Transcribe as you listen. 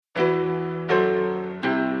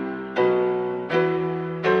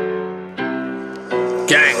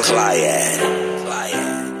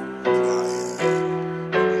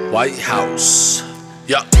White House.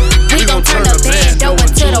 Yeah. We gon' turn the bando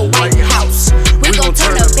into the White House. We gon'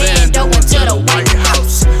 turn the bando into the White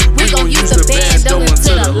House. We gon' use the bando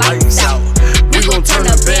until the lights out. We gon' turn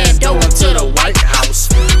the bando into the White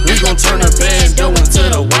House. We gon' turn the bando into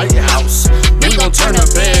the White House. We gon' turn the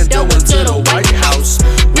bando into the White House.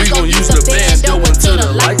 We gon' use the bando until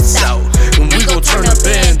the lights out. And we gon' turn the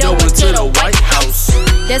bando into the White House.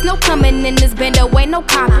 There's no coming in this bando, ain't no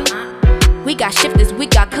poppin'. We got shifters, we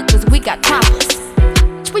got cookers, we got choppers.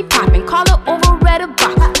 We poppin', call her over at a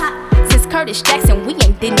box. Since Curtis Jackson, we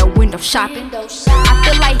ain't did no window shopping. I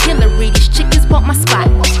feel like Hillary, these chickens want my spot.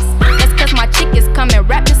 That's cause my chick is coming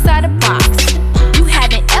wrapped inside a box. You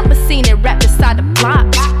haven't ever seen it wrapped inside the block.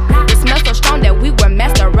 It smells so strong that we were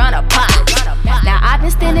master run a pot. Now I've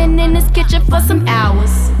been standing in this kitchen for some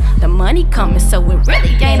hours. The money coming, so it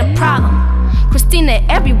really ain't a problem. Christina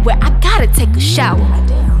everywhere, I gotta take a shower.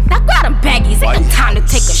 Now grab them baggies, ain't no time to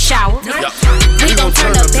take a shower. We gon'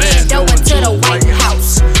 turn the bando into the White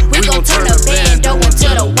House. We gon' turn the bando into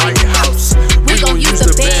the White House. We gon' use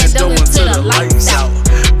the bando until the lights out.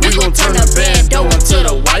 We gon' turn the bando into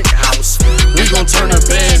the White House. We gon' turn the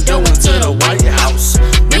bando into the White House.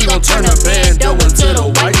 We gon' turn the bando into the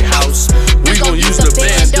White House. We gon' use the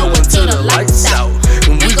bando until the lights out.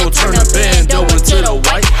 And we gon' turn the bando into the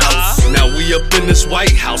White House. Now we up in this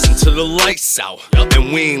White House until the lights out.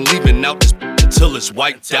 And we ain't leaving out this until it's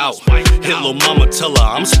wiped out. Hit lil' mama, tell her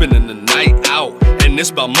I'm spending the night out. And it's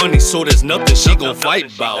about money, so there's nothing she gon'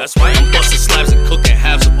 fight about. I'm busting slabs and cooking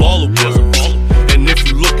halves of all the work. And if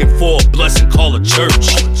you looking for a blessing, call a church.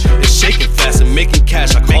 It's shaking fast and making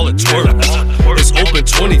cash, I call it twerk. It's open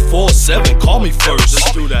 24/7, call me first.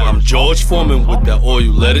 I'm George Foreman with that oil,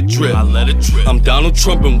 let it drip. I'm Donald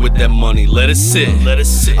Trumpin' with that money, let it sit.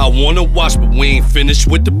 I wanna wash, but we ain't finished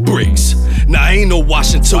with the bricks. Now ain't no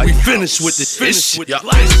wash until we finish with this shit. We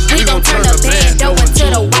gon' turn the bando into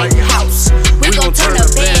the White House. We gon' turn the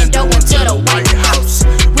bando into the White House.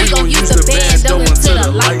 We gon' use the bando until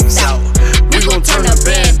the lights out. We gon' turn the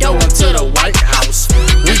bando into the White House.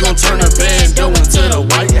 We gon' turn the bando into the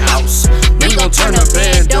White House. We gon' turn the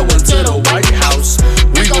bando into the White House.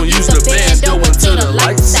 We gon' use the bando until the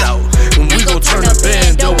lights out. And we gon' turn the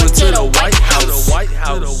bando into the White House.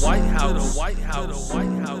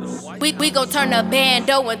 We gon' turn the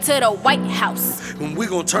bando into the White House. And we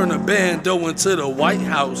gon' turn the bando into the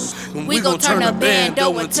White House. And we gon' turn the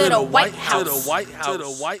bando into the White House.